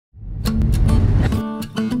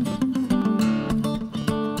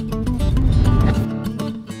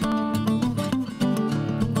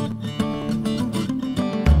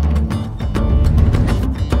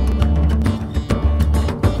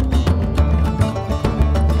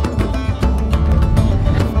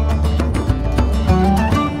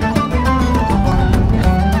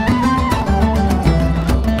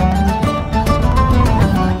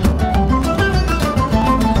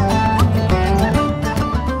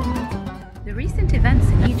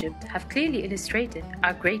have clearly illustrated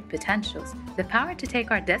our great potentials, the power to take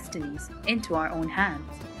our destinies into our own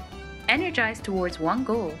hands. Energized towards one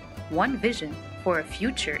goal, one vision for a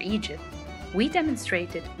future Egypt, we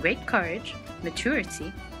demonstrated great courage,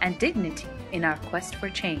 maturity, and dignity in our quest for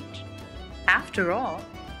change. After all,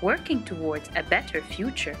 working towards a better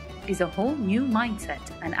future is a whole new mindset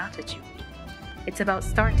and attitude. It's about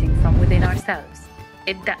starting from within ourselves.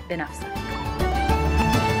 ابدأ بنفسك.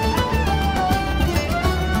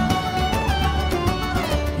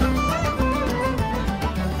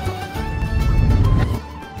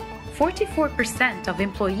 44% of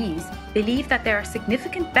employees believe that there are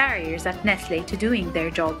significant barriers at Nestle to doing their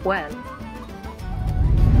job well.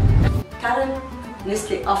 Current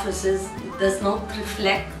Nestle offices does not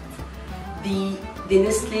reflect the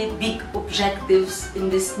Nestle big objectives in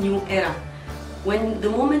this new era. When the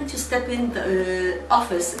moment you step in the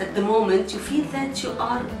office at the moment, you feel that you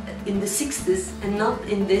are in the 60s and not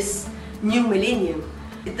in this new millennium.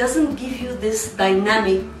 It doesn't give you this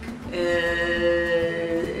dynamic,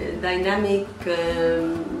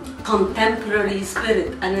 contemporary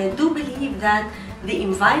spirit. And I do believe that the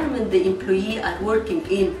environment the employee are working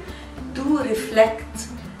in do reflect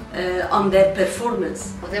on their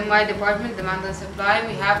performance. Within my department, demand and supply,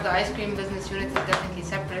 we have the ice cream business unit is definitely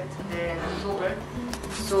separate there in October.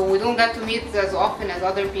 So we don't get to meet as often as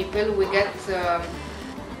other people. We get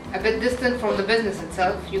a bit distant from the business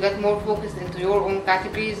itself. You get more focused into your own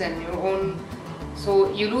categories and your own,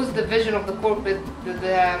 so you lose the vision of the corporate,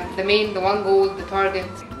 the one goal, the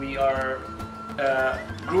target. We are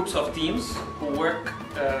groups of teams who work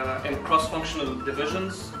in cross-functional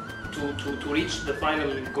divisions to reach the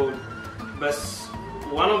final goal. But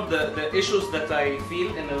one of the issues that I feel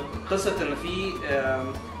in قصة إن في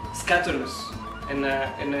scatterness إن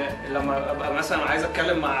لما أبقى مثلا عايز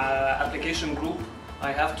أتكلم مع application group,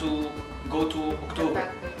 I have to go to October.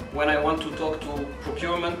 When I want to talk to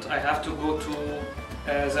procurement, I have to go to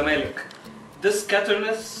Zamalek. This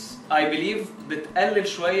scatterness, I believe, بتقلل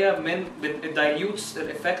شوية من it dilutes the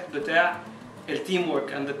effect بتاع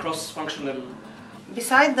teamwork and the cross-functional.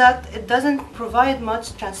 Besides that, it doesn't provide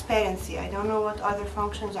much transparency. I don't know what other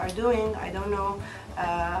functions are doing. I don't know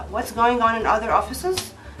what's going on in other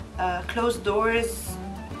offices. Closed doors,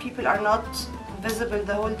 people are not visible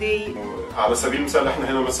the whole day. على سبيل المثال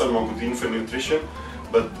احنا هنا مثلا موجودين في nutrition,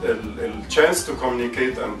 but the chance to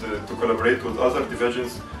communicate and to collaborate with other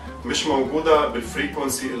divisions مش موجودة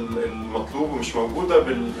بالفريكونسي المطلوب ومش موجودة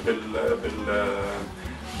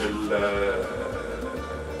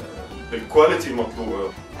بالquality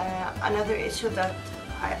المطلوبة. Another issue that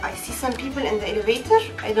I see some people in the elevator.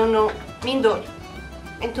 I don't know مين دول؟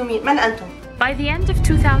 انتم مين؟ من أنتم؟ By the end of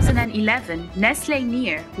 2011, Nestle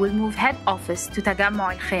Near will move head office to Tajammu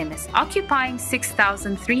al-Khamis, occupying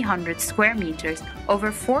 6,300 square meters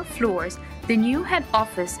over 4 floors. The new head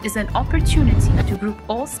office is an opportunity to group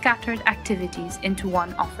all scattered activities into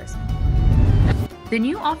one office. The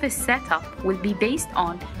new office setup will be based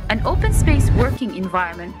on an open space working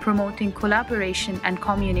environment promoting collaboration and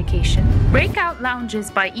communication, breakout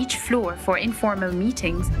lounges by each floor for informal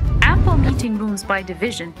meetings, ample meeting rooms by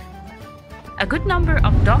division, a good number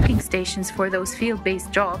of docking stations for those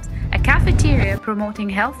field-based jobs, a cafeteria promoting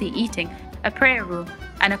healthy eating, a prayer room,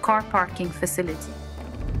 and a car parking facility.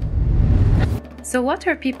 So what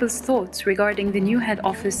are people's thoughts regarding the new head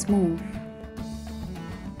office move?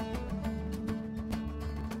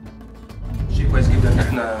 شيء كويس جدا ان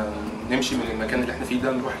احنا نمشي من المكان اللي احنا فيه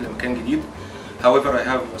ده نروح لمكان جديد. However, I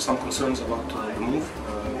have some concerns about the move.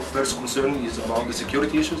 First concern is about the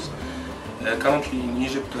security issues. Currently in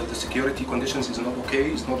Egypt, the security conditions is not okay,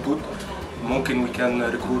 it's not good. ممكن we can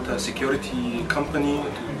recruit a security company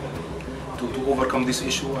to overcome this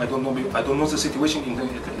issue. I don't know the situation in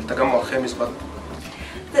Tajammu al-Khamis, but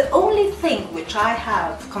the only thing which I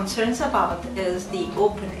have concerns about is the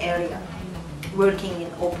open area, working in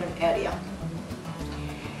open area.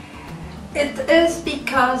 It is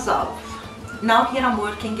because of, now here I'm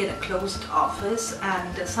working in a closed office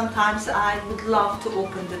and sometimes I would love to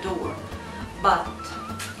open the door. But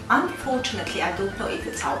unfortunately, I don't know if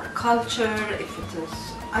it's our culture, if it is,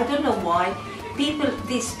 I don't know why, people,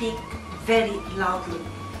 they speak very loudly.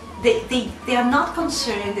 They are not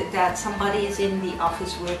concerned that somebody is in the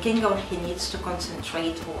office working or he needs to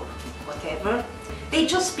concentrate or whatever. They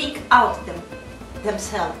just speak out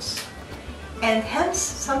themselves. And hence,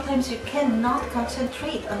 sometimes you cannot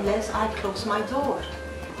concentrate unless I close my door.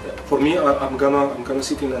 For me, I'm gonna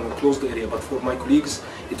sit in a closed area, but for my colleagues,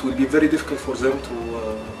 it will be very difficult for them to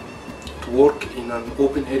work in an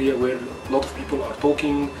open area where a lot of people are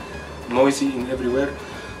talking, noisy in everywhere.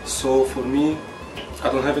 So for me, I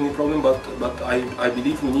don't have any problem, but I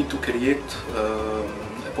believe we need to create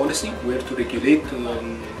a policy where to regulate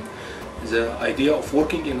the idea of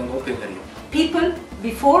working in an open area. People,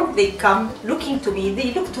 before they come looking to me,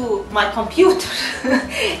 they look to my computer.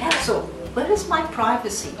 And so, where is my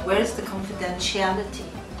privacy? Where is the confidentiality?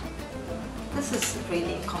 This is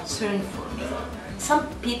really a concern for me. Some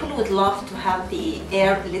people would love to have the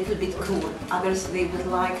air a little bit cool. Others, they would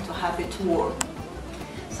like to have it warm.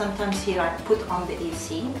 Sometimes here I put on the AC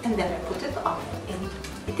and then I put it off. And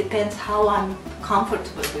it depends how I'm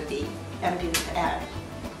comfortable with the ambient air.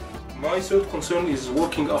 My third concern is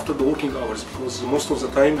working after the working hours, because most of the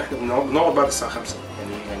time احنا بنقعد بعد الساعة 5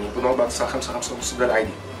 يعني بنقعد بعد الساعة 5 5:30 ده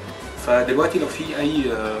العادي. فدلوقتي لو في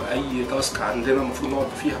أي تاسك عندنا المفروض نقعد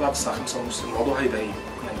فيها بعد الساعة 5:30 الموضوع هيبقى إيه؟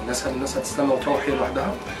 يعني الناس هتستنى وتروح هي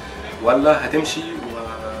لوحدها ولا هتمشي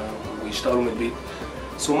ويشتغلوا من البيت.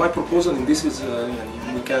 So my proposal in this is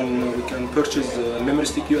we can purchase memory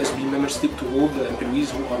stick, USB memory stick to all the employees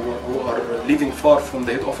who are living far from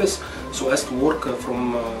the head office, so as to work from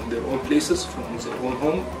their own places, from their own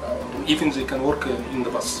home. Even they can work in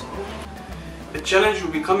the bus. The challenge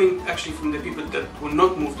will be coming actually from the people that will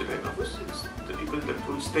not move to the head office. It's the people that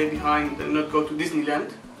will stay behind and not go to Disneyland,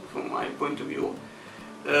 from my point of view.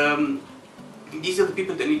 These are the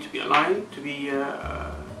people that need to be aligned, to be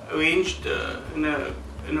arranged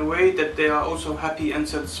in a way that they are also happy and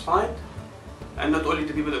satisfied, and not only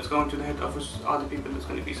the people that's going to the head office are the people that's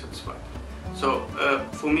going to be satisfied. So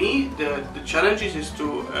for me, the challenge is to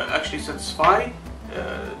actually satisfy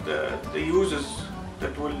the users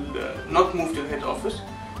that will not move to the head office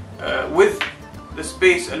with the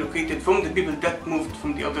space allocated from the people that moved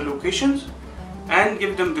from the other locations, and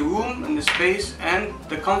give them the room and the space and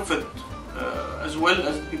the comfort as well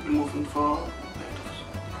as the people moving for the head office.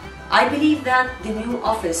 I believe that the new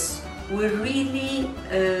office will really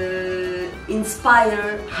inspire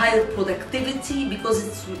higher productivity, because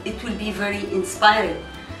it will be very inspiring.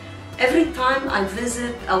 Every time I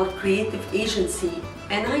visit our creative agency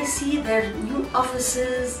and I see their new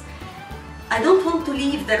offices, I don't want to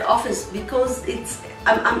leave their office, because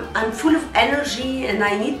I'm full of energy and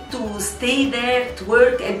I need to stay there to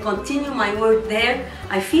work and continue my work there.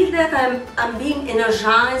 I feel that I'm being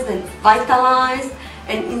energized and vitalized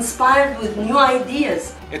and inspired with new ideas.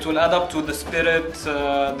 It will add up to the spirit,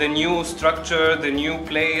 the new structure, the new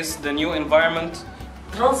place, the new environment.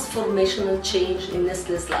 Transformational change in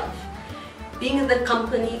Nestle's life. Being in the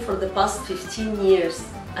company for the past 15 years,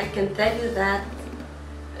 I can tell you that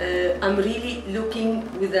I'm really looking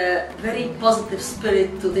with a very positive spirit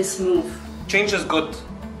to this move. Change is good.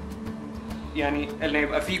 يعني اللي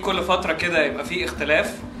يبقى فيه كل فترة كده يبقى فيه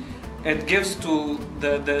اختلاف. It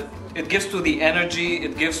gives to the energy,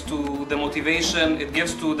 it gives to the motivation, it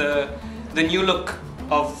gives to the new look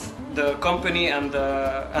of the company and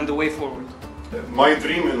the way forward. My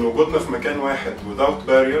dream إن وجودنا في مكان واحد without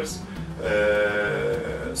barriers,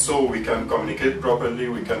 so we can communicate properly,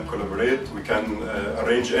 we can collaborate, we can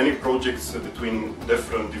arrange any projects between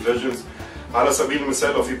different divisions. على سبيل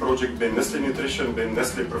المثال لو في بروجكت بين نسلي نيوتريشن بين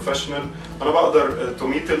نسلي بروفيشنال، انا بقدر تو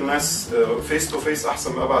ميت الناس فيس تو فيس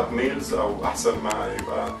احسن ما ابعت ميلز، او احسن ما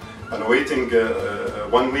يبقى انا waiting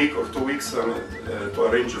 1 week or 2 weeks to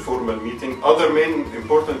arrange a formal meeting. Other main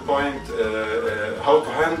important point how to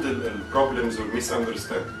handle the problems or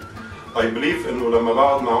misunderstanding. I believe انه لما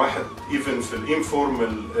بقعد مع واحد even في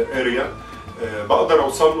الانفورمال اريا بقدر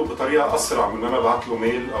اوصل له بطريقه اسرع من ان انا ابعت له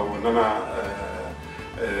ميل او ان انا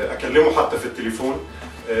اكلمه حتى في التليفون.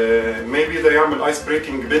 maybe ده يعمل ايس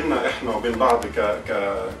بريكنج بيننا احنا وبين بعض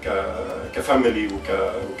كفاميلي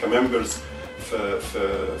وكممبرز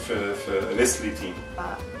في Nestle team.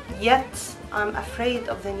 Yet I'm afraid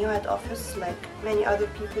of the new head office like many other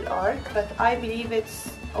people are, but I believe it's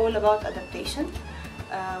all about adaptation.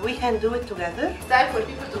 We can do it together. It's time for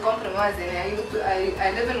people to compromise. I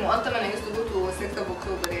live in Mu'attam and I used to go to 6th of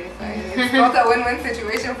October. It's not a win-win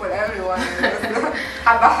situation for everyone.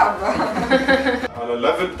 حبة حبة. على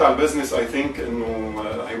الليفل بتاع البيزنس I think انه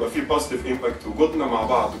هيبقى في positive impact. وجودنا مع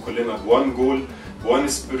بعض كلنا بوان جول بوان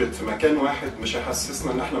سبيريت في مكان واحد مش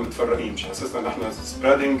هيحسسنا ان احنا متفرقين، مش هيحسسنا ان احنا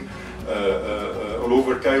spreading all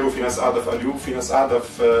over كايرو. في ناس قاعدة في اليوب، في ناس قاعدة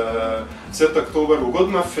في 6 اكتوبر.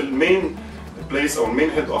 وجودنا في المين بليس او المين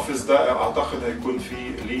هيد اوفيس ده اعتقد هيكون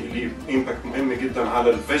ليه امباكت مهم جدا على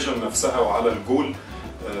الفيجن نفسها وعلى الجول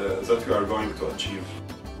that we are going to achieve.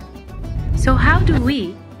 So how do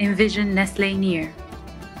we envision Nestle near?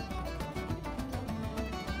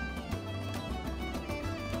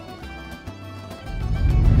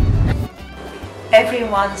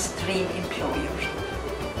 Everyone's dream employer.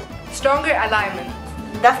 Stronger alignment.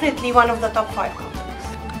 Definitely one of the top 5 companies.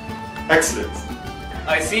 Excellent.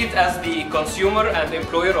 I see it as the consumer and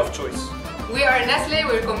employer of choice. We are Nestle,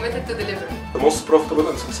 we're committed to deliver. The most profitable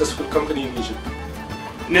and successful company in Egypt.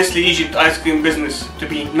 Nestle Egypt ice cream business to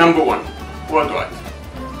be #1 worldwide.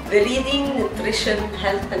 The leading nutrition,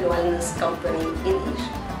 health and wellness company in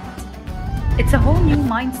Egypt. It's a whole new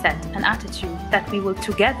mindset and attitude that we will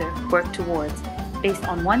together work towards, based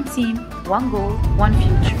on one team, one goal, one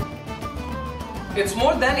future. It's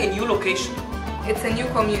more than a new location. It's a new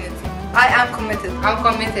community. I am committed. I'm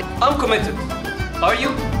committed. I'm committed. Are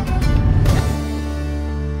you?